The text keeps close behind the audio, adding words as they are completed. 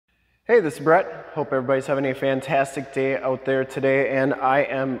Hey, this is Brett. Hope everybody's having a fantastic day out there today, and I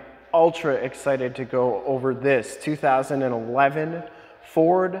am ultra excited to go over this 2011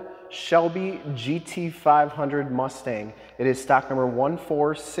 Ford Shelby Gt500 Mustang. It is stock number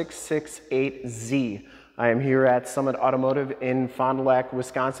 14668Z. I am here at Summit Automotive in Fond du Lac,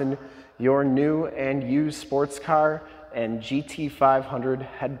 Wisconsin, your new and used sports car and Gt500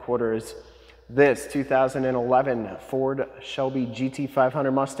 headquarters. This 2011 Ford Shelby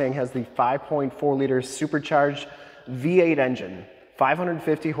Gt500 Mustang has the 5.4 liter supercharged V8 engine,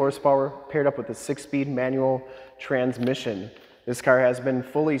 550 horsepower, paired up with a 6-speed manual transmission. This car has been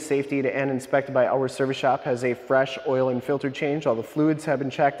fully safetied and inspected by our service shop, has a fresh oil and filter change. All the fluids have been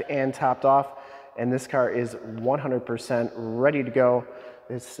checked and topped off, and this car is 100% ready to go.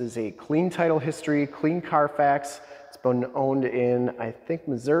 This is a clean title history, clean CARFAX. It's been owned in, I think,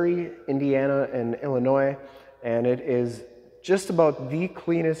 Missouri, Indiana, and Illinois, and it is just about the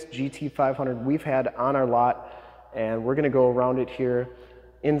cleanest Gt500 we've had on our lot, and we're gonna go around it here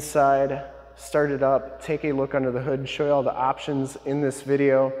inside, start it up, take a look under the hood, show you all the options in this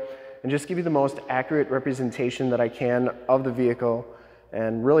video, and just give you the most accurate representation that I can of the vehicle.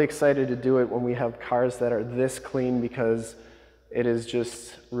 And really excited to do it when we have cars that are this clean, because it is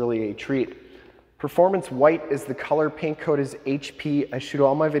just really a treat. Performance White is the color, paint code is HP. I shoot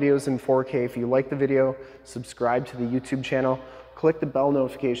all my videos in 4K. If you like the video, subscribe to the YouTube channel, click the bell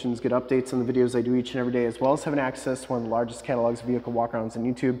notifications, get updates on the videos I do each and every day, as well as having access to one of the largest catalogs of vehicle walkarounds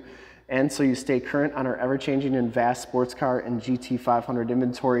on YouTube. And so you stay current on our ever-changing and vast sports car and Gt500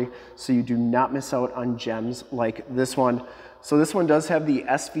 inventory, so you do not miss out on gems like this one. So this one does have the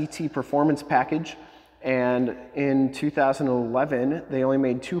SVT performance package. And in 2011, they only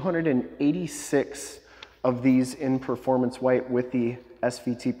made 286 of these in Performance White with the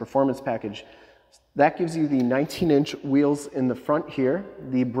SVT performance package. That gives you the 19-inch wheels in the front here.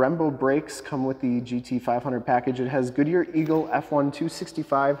 The Brembo brakes come with the Gt500 package. It has Goodyear Eagle F1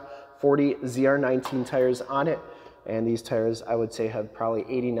 265/40 ZR19 tires on it. And these tires, I would say, have probably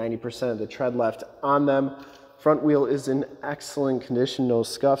 80–90% of the tread left on them. Front wheel is in excellent condition, no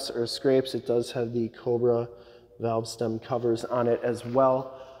scuffs or scrapes. It does have the Cobra valve stem covers on it as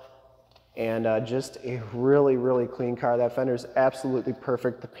well. And just a really, really clean car. That fender is absolutely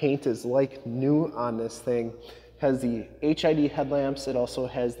perfect. The paint is like new on this thing. It has the HID headlamps. It also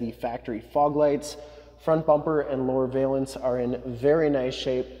has the factory fog lights. Front bumper and lower valence are in very nice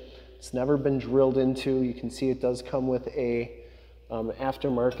shape. It's never been drilled into. You can see it does come with a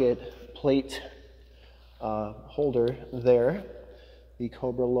aftermarket plate holder there. The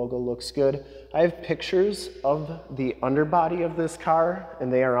Cobra logo looks good. I have pictures of the underbody of this car,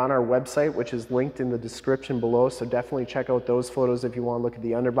 and they are on our website, which is linked in the description below, so definitely check out those photos if you want to look at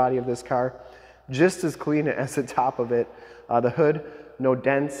the underbody of this car. Just as clean as the top of it. The hood, no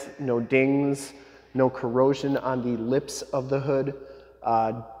dents, no dings, no corrosion on the lips of the hood.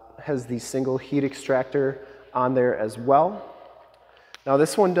 Has the single heat extractor on there as well. Now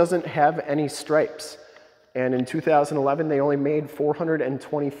this one doesn't have any stripes. And in 2011, they only made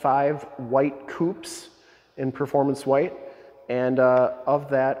 425 white coupes in Performance White. And of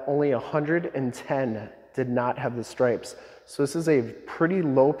that, only 110 did not have the stripes. So this is a pretty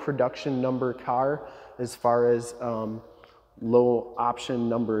low production number car as far as low option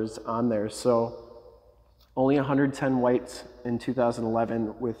numbers on there. So only 110 whites in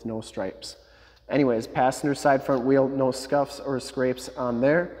 2011 with no stripes. Anyways, passenger side front wheel, no scuffs or scrapes on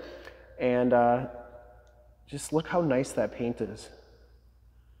there. And just look how nice that paint is.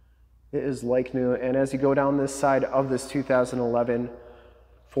 It is like new. And as you go down this side of this 2011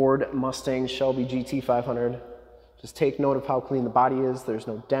 Ford Mustang Shelby Gt500, just take note of how clean the body is. There's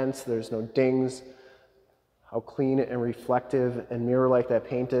no dents, there's no dings. How clean and reflective and mirror-like that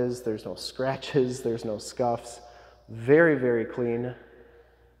paint is. There's no scratches, there's no scuffs. Very, very clean.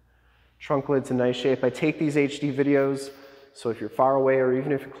 Trunk lid's in nice shape. I take these HD videos, so if you're far away or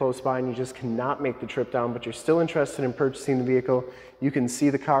even if you're close by and you just cannot make the trip down, but you're still interested in purchasing the vehicle, you can see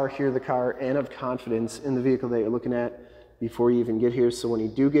the car, hear the car, and have confidence in the vehicle that you're looking at before you even get here. So when you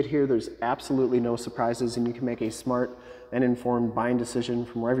do get here, there's absolutely no surprises, and you can make a smart and informed buying decision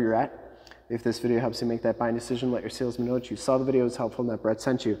from wherever you're at. If this video helps you make that buying decision, let your salesman know that you saw the video, it's helpful, and that Brett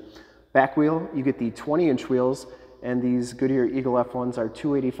sent you. Back wheel, you get the 20-inch wheels, and these Goodyear Eagle F1s are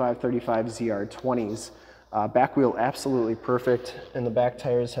 285/35 ZR20s. Back wheel absolutely perfect, and the back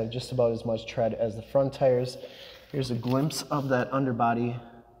tires have just about as much tread as the front tires. Here's a glimpse of that underbody.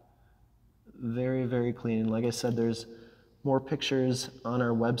 Very, very clean. Like I said, there's more pictures on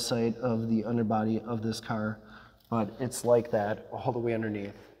our website of the underbody of this car, but it's like that all the way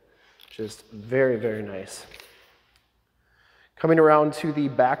underneath. Just very, very nice. Coming around to the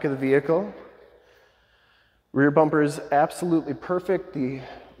back of the vehicle, rear bumper is absolutely perfect. The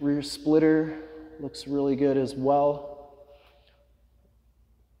rear splitter looks really good as well.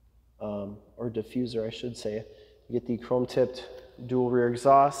 Or diffuser, I should say. You get the chrome-tipped dual rear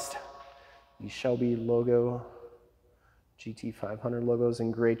exhaust. The Shelby logo, Gt500 logo is in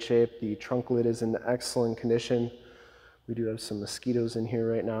great shape. The trunk lid is in excellent condition. We do have some mosquitoes in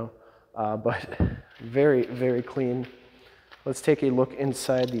here right now, but very, very clean. Let's take a look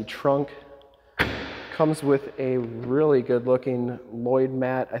inside the trunk. Comes with a really good looking Lloyd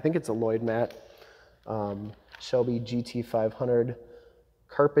mat. I think it's a Lloyd mat. Shelby Gt500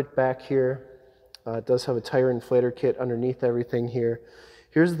 carpet back here. It does have a tire inflator kit underneath everything here.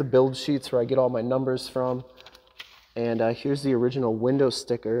 Here's the build sheets where I get all my numbers from. And here's the original window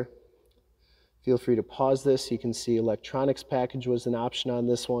sticker. Feel free to pause this. You can see electronics package was an option on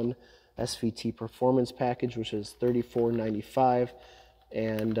this one. SVT performance package, which is $34.95.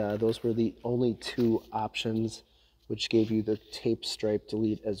 And those were the only two options, which gave you the tape stripe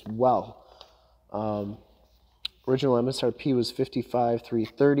delete as well. Original MSRP was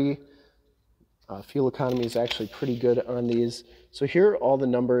 $55,330. Fuel economy is actually pretty good on these. So here are all the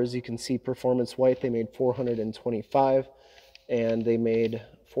numbers. You can see Performance White, they made 425, and they made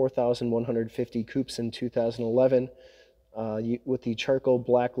 4,150 coupes in 2011. With the charcoal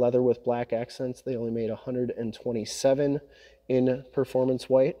black leather with black accents, they only made 127 in Performance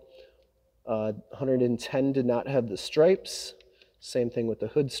White. 110 did not have the stripes. Same thing with the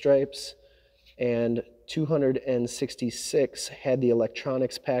hood stripes. And 266 had the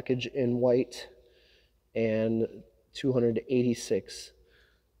electronics package in white, and 286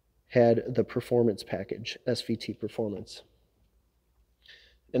 had the performance package, SVT performance.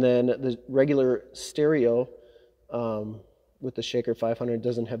 And then the regular stereo with the Shaker 500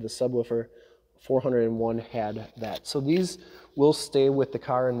 doesn't have the subwoofer. 401 had that. So these will stay with the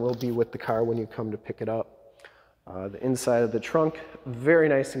car and will be with the car when you come to pick it up. The inside of the trunk, very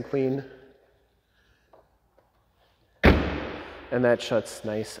nice and clean. And that shuts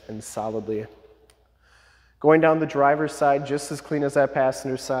nice and solidly. Going down the driver's side, just as clean as that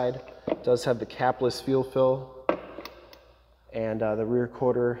passenger side. It does have the capless fuel fill. And the rear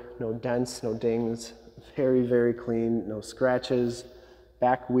quarter, no dents, no dings. Very, very clean, no scratches.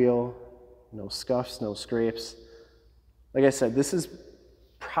 Back wheel, no scuffs, no scrapes. Like I said, this is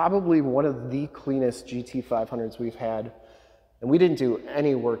probably one of the cleanest GT500s we've had. And we didn't do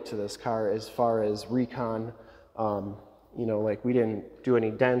any work to this car as far as recon. You know, like we didn't do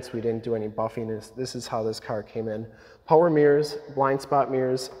any dents, we didn't do any buffing. This is how this car came in. Power mirrors, blind spot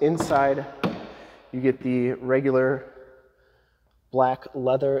mirrors. Inside, you get the regular black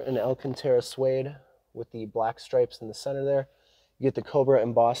leather and Alcantara suede with the black stripes in the center there. You get the Cobra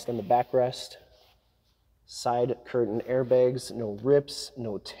embossed on the backrest. Side curtain airbags, no rips,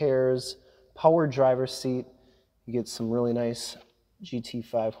 no tears. Power driver's seat. You get some really nice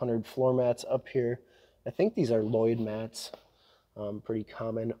GT500 floor mats up here. I think these are Lloyd mats, pretty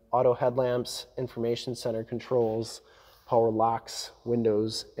common. Auto headlamps, information center controls, power locks,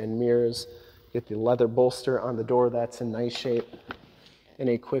 windows, and mirrors. Get the leather bolster on the door, that's in nice shape. And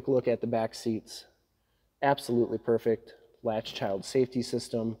a quick look at the back seats. Absolutely perfect. Latch child safety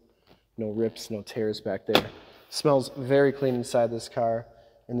system, no rips, no tears back there. Smells very clean inside this car,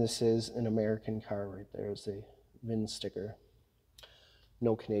 and this is an American car right there is the VIN sticker.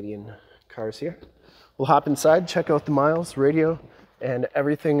 No Canadian cars here. We'll hop inside, check out the miles, radio, and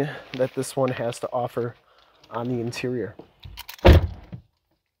everything that this one has to offer on the interior.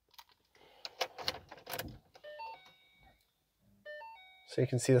 So you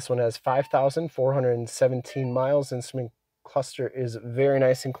can see this one has 5,417 miles. Instrument cluster is very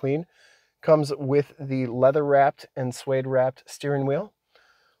nice and clean. Comes with the leather wrapped and suede wrapped steering wheel.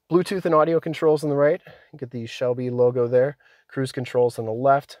 Bluetooth and audio controls on the right. You get the Shelby logo there. Cruise controls on the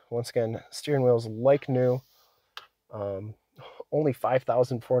left. Once again, steering wheel's like new. Only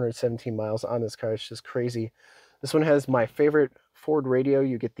 5,417 miles on this car. It's just crazy. This one has my favorite Ford radio.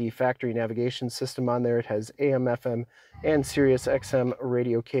 You get the factory navigation system on there. It has AM, FM, and Sirius XM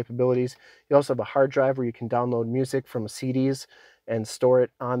radio capabilities. You also have a hard drive where you can download music from CDs and store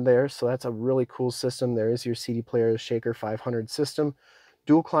it on there. So that's a really cool system. There is your CD player, Shaker 500 system.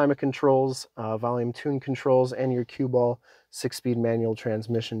 Dual climate controls, volume tune controls, and your cue ball 6-speed manual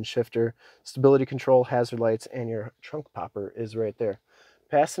transmission shifter. Stability control, hazard lights, and your trunk popper is right there.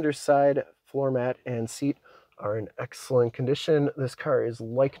 Passenger side floor mat and seat are in excellent condition. This car is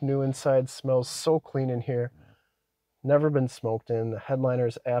like new inside, smells so clean in here. Never been smoked in. The headliner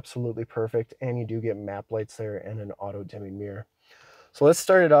is absolutely perfect, and you do get map lights there and an auto dimming mirror. So let's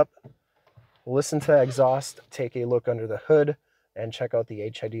start it up. Listen to that exhaust, take a look under the hood. and check out the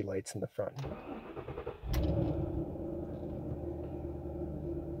HID lights in the front.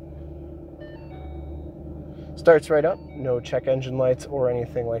 Starts right up, no check engine lights or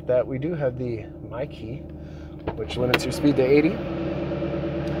anything like that. We do have the My Key, which limits your speed to 80.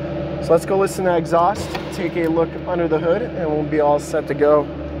 So let's go listen to exhaust, take a look under the hood, and we'll be all set to go.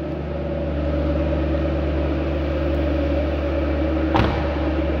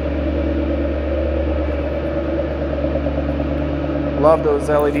 Love those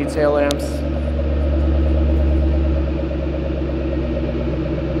LED tail lamps.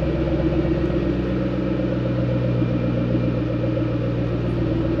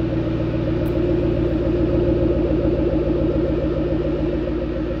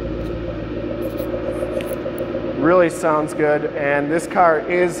 Really sounds good, and this car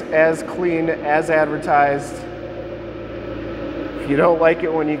is as clean as advertised. If you don't like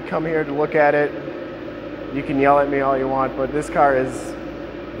it when you come here to look at it, you can yell at me all you want, but this car is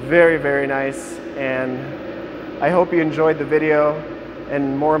very, very nice, and I hope you enjoyed the video,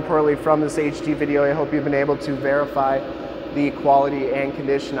 and more importantly from this HD video, I hope you've been able to verify the quality and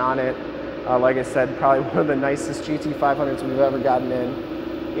condition on it. Like I said, probably one of the nicest GT500s we've ever gotten in.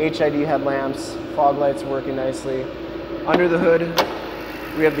 HID headlamps, fog lights working nicely. Under the hood,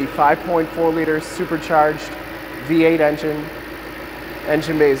 we have the 5.4 liter supercharged V8 engine.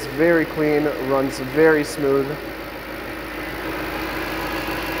 Engine bay is very clean, runs very smooth.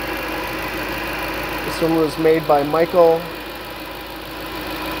 This one was made by Michael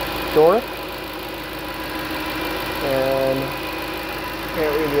Dorff, and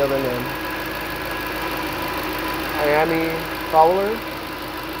can't read the other name. Miami Fowler.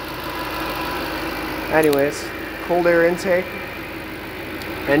 Anyways, cold air intake.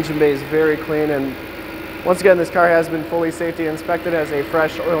 Engine bay is very clean, and once again, this car has been fully safety inspected, has a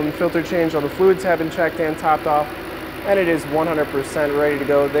fresh oil and filter change. All the fluids have been checked and topped off, and it is 100% ready to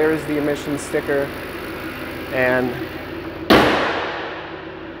go. There's the emissions sticker, and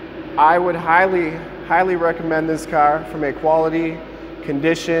I would highly recommend this car from a quality,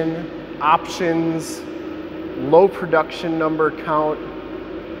 condition, options, low production number count.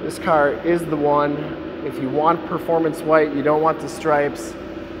 This car is the one. If you want performance white, you don't want the stripes.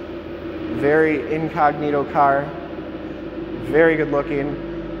 Very incognito car, very good looking,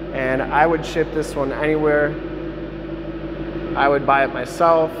 and I would ship this one anywhere. I would buy it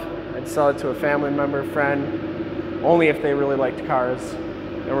myself. I'd sell it to a family member, friend, only if they really liked cars,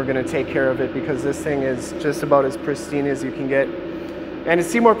 and we're gonna take care of it because this thing is just about as pristine as you can get. And to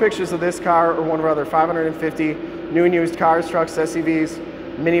see more pictures of this car or one of our other 550 new and used cars, trucks, SUVs,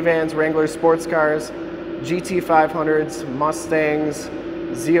 minivans, Wranglers, sports cars, GT500s, Mustangs,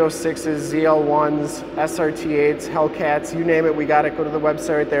 Z06s, ZL1s, SRT8s, Hellcats, you name it, we got it. Go to the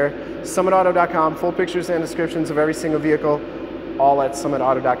website right there, summitauto.com. Full pictures and descriptions of every single vehicle, all at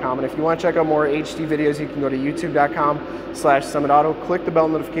summitauto.com. And if you want to check out more HD videos, you can go to youtube.com/summitauto. Click the bell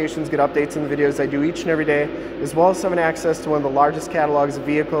notifications, get updates on the videos I do each and every day, as well as having access to one of the largest catalogs of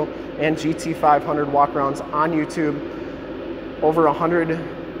vehicle and GT500 walkarounds on YouTube. Over 100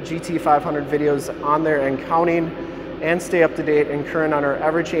 GT500 videos on there and counting, and stay up to date and current on our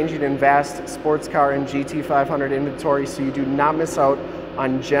ever-changing and vast sports car and GT500 inventory, so you do not miss out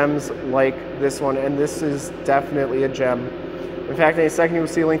on gems like this one, and this is definitely a gem. In fact, in a second you will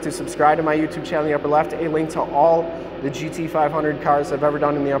see a link to subscribe to my YouTube channel in the upper left, a link to all the GT500 cars I've ever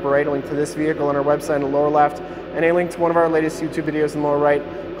done in the upper right, a link to this vehicle on our website in the lower left, and a link to one of our latest YouTube videos in the lower right.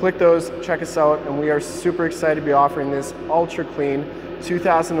 Click those, check us out, and we are super excited to be offering this ultra clean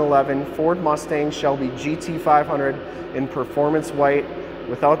 2011 Ford Mustang Shelby GT500 in performance white,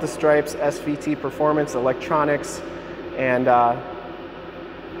 without the stripes, SVT performance, electronics, and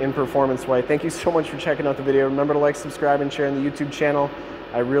in performance white. Thank you so much for checking out the video. Remember to like, subscribe, and share on the YouTube channel.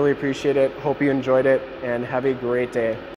 I really appreciate it. Hope you enjoyed it, and have a great day.